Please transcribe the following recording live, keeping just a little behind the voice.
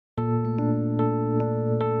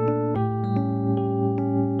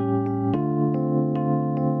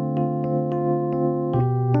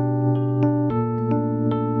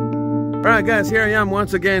Alright guys, here I am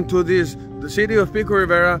once again to the city of Pico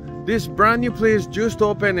Rivera. This brand new place just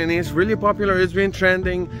opened and it's really popular. It's been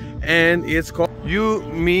trending and it's called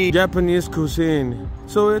Me Japanese Cuisine.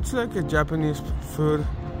 So it's like a Japanese food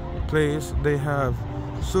place. They have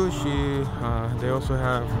sushi, they also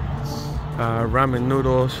have ramen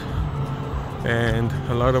noodles and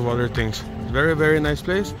a lot of other things. Very nice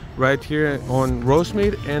place right here on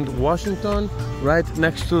Rosemead and Washington, right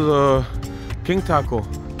next to the King Taco.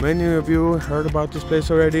 Many of you heard about this place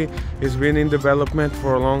already. It's been in development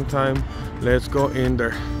for a long time. Let's go in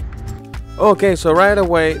there. Okay, so right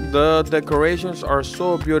away the decorations are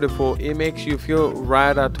so beautiful. It makes you feel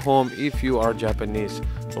right at home if you are Japanese,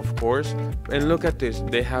 of course. And look at this,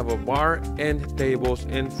 they have a bar and tables,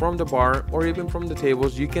 and from the bar or even from the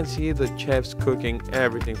tables you can see the chefs cooking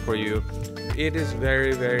everything for you. It is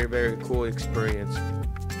very cool experience.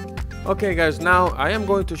 Okay guys, now I am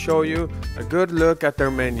going to show you a good look at their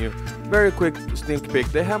menu. Very quick sneak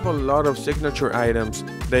peek. They have a lot of signature items.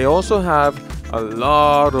 They also have a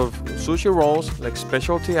lot of sushi rolls, like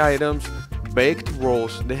specialty items, baked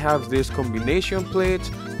rolls. They have these combination plates.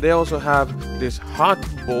 They also have these hot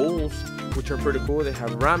bowls, which are pretty cool. They have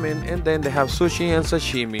ramen, and then they have sushi and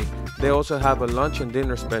sashimi. They also have a lunch and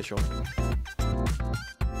dinner special.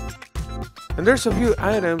 And there's a few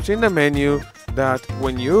items in the menu that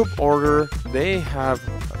when you order, they have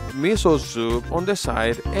miso soup on the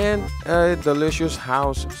side and a delicious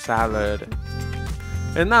house salad.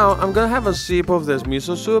 And now I'm gonna have a sip of this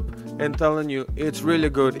miso soup and telling you it's really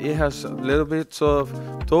good. It has little bits of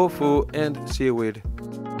tofu and seaweed.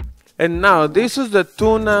 And now this is the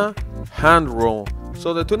tuna hand roll.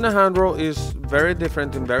 So the tuna hand roll is very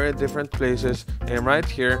different in very different places, and right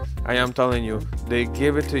here I am telling you they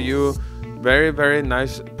give it to you very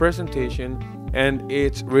nice presentation, and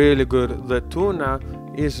it's really good. The tuna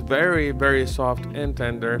is very soft and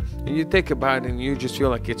tender, and you take a bite and you just feel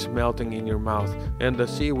like it's melting in your mouth, and the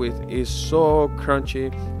seaweed is so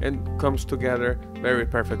crunchy and comes together very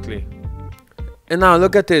perfectly. And now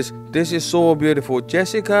look at this. This is so beautiful.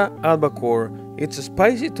 Jessica albacore. It's a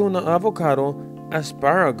spicy tuna avocado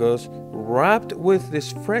asparagus wrapped with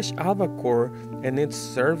this fresh albacore, and it's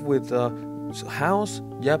served with a house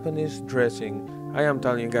Japanese dressing. I am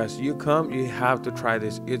telling you guys, you come, you have to try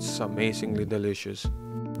this. It's amazingly delicious.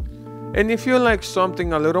 And if you like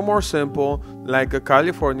something a little more simple, like a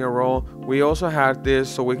California roll, we also had this,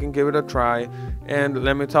 so we can give it a try. And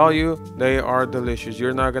let me tell you, they are delicious.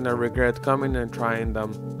 You're not gonna regret coming and trying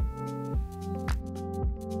them.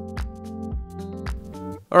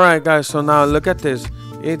 Alright guys, so now look at this.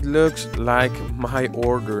 It looks like my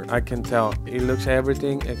order. I can tell. It looks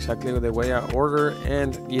everything exactly the way I order,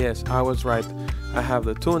 and yes, I was right. I have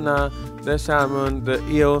the tuna, the salmon, the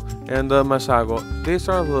eel, and the masago. These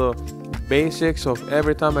are the basics of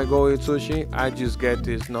every time I go eat sushi. I just get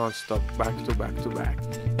this non-stop, back to back.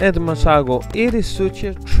 And the masago, it is such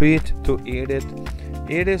a treat to eat it.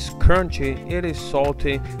 It is crunchy, it is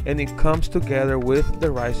salty, and it comes together with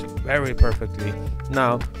the rice very perfectly.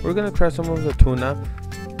 Now we're gonna try some of the tuna.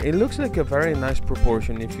 It looks like a very nice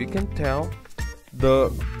proportion. If you can tell,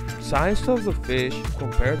 the size of the fish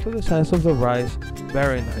compared to the size of the rice,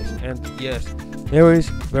 very nice. And yes, it is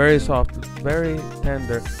very soft, very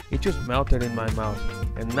tender. It just melted in my mouth.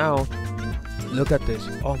 And now look at this.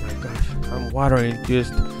 Oh my gosh, I'm watering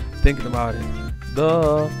just thinking about it.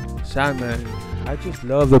 The salmon, I just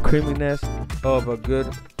love the creaminess of a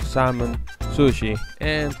good salmon sushi,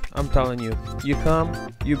 and I'm telling you, you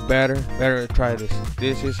come, you better try this.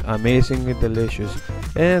 This is amazingly delicious.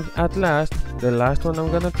 And at last, the last one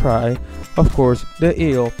I'm gonna try, of course, the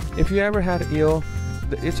eel. If you ever had eel,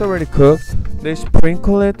 it's already cooked. They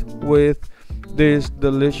sprinkle it with this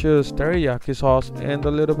delicious teriyaki sauce and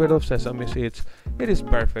a little bit of sesame seeds. It is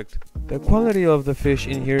perfect. The quality of the fish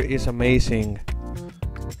in here is amazing.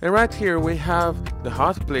 And right here we have the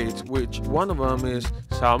hot plates, which one of them is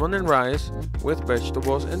salmon and rice with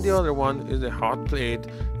vegetables, and the other one is the hot plate,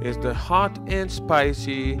 is the hot and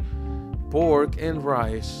spicy pork and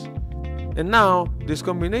rice. And now this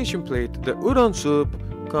combination plate, the udon soup,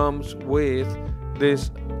 comes with this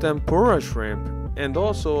tempura shrimp, and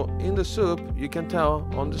also in the soup you can tell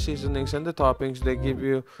on the seasonings and the toppings they give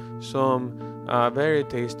you some very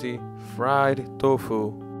tasty fried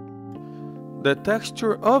tofu. The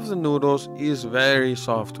texture of the noodles is very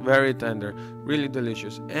soft, very tender, really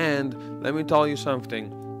delicious. And let me tell you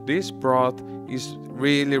something, this broth is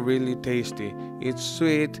really tasty. It's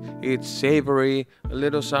sweet, it's savory, a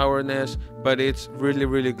little sourness, but it's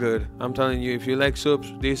really good. I'm telling you, if you like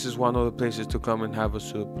soups, this is one of the places to come and have a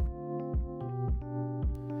soup.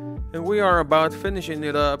 and we are about finishing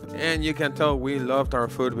it up, and you can tell we loved our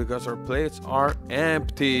food because our plates are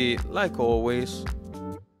empty like always.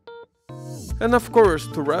 And of course,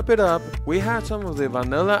 to wrap it up, we had some of the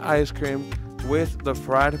vanilla ice cream with the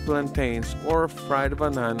fried plantains or fried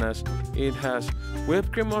bananas. It has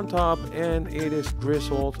whipped cream on top and it is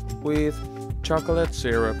drizzled with chocolate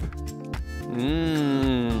syrup.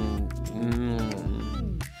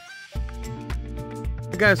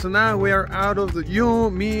 Guys, so now we are out of the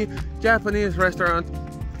Yumi Japanese restaurant.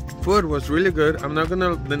 Food was really good, I'm not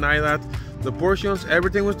gonna deny that. The portions,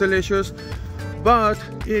 everything was delicious, but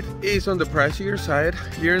it is on the pricier side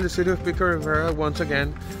here in the city of Pico Rivera. Once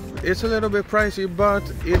again, it's a little bit pricey, but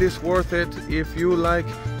it is worth it if you like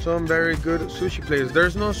some very good sushi places.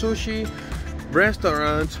 There's no sushi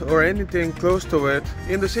restaurant or anything close to it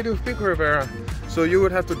in the city of Pico Rivera, so you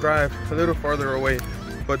would have to drive a little farther away.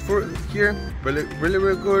 But for here,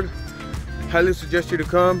 really good. Highly suggest you to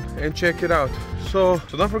come and check it out. So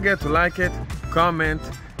don't forget to like it, comment,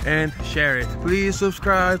 and share it. Please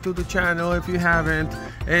subscribe to the channel if you haven't,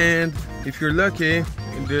 and if you're lucky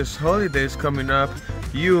in this holidays coming up,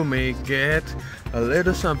 you may get a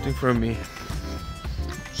little something from me.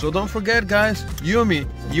 So don't forget, guys, Yumi,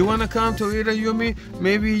 you wanna come to eat a Yumi?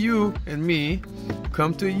 Maybe you and me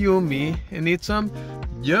come to Yumi and eat some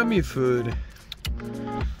yummy food.